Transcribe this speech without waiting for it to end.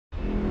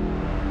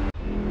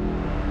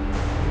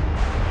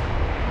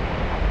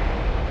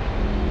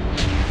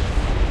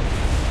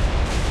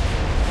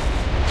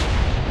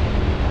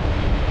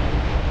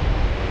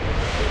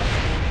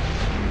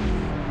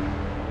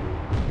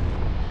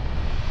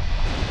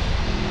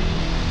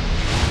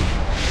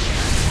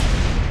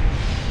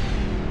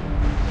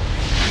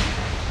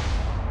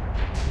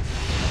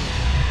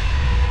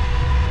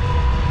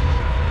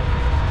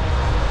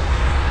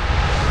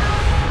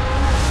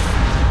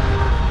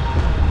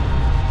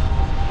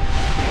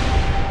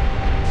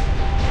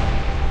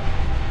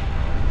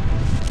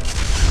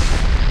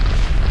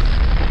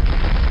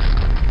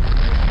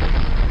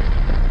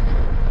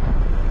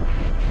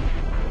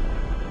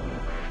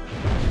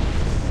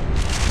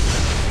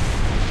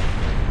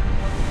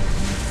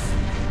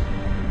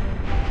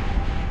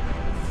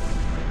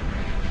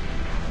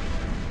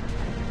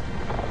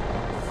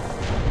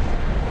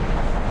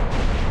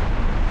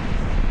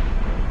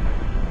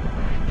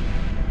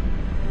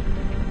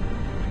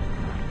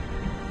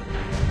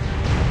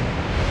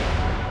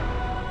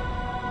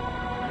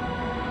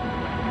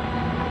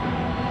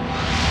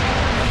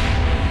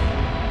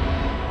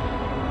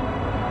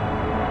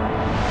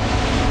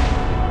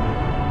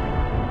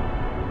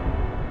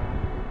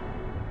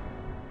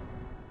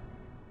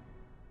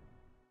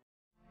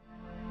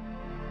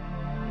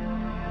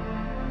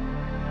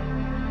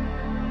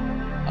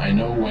I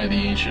know why the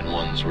Ancient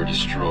Ones were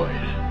destroyed,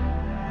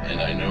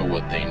 and I know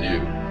what they knew.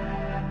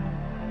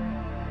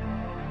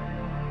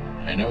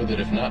 I know that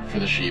if not for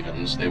the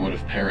Shivans, they would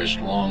have perished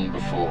long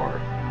before.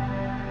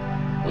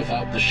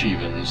 Without the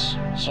Shivans,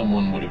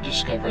 someone would have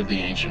discovered the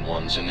Ancient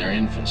Ones in their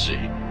infancy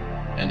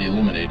and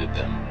eliminated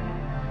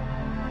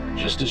them,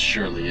 just as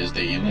surely as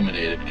they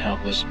eliminated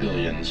countless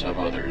billions of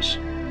others.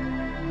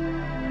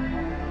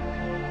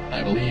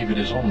 I believe it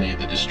is only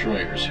the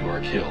destroyers who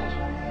are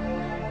killed.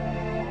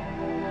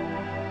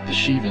 The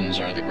Shivans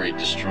are the great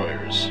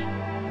destroyers,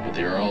 but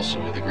they are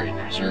also the great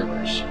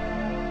preservers.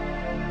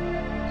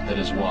 That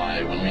is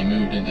why, when we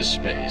moved into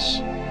space,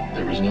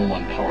 there was no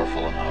one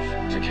powerful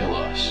enough to kill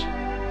us.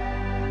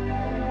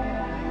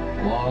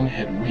 Long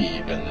had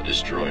we been the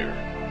destroyer,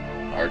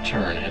 our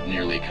turn had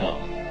nearly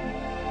come.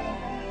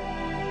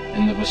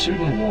 In the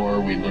Vasudan War,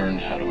 we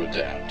learned how to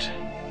adapt.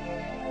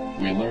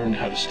 We learned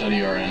how to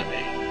study our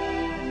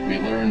enemy. We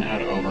learned how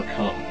to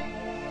overcome.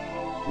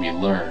 We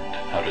learned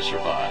how to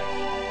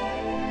survive.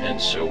 And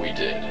so we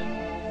did.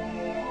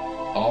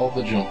 All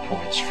the jump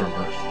points from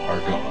Earth are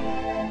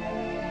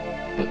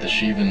gone, but the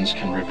Shivans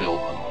can rebuild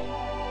them.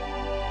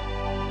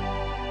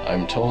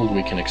 I'm told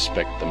we can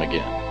expect them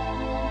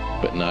again,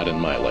 but not in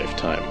my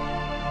lifetime.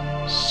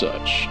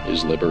 Such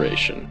is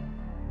liberation.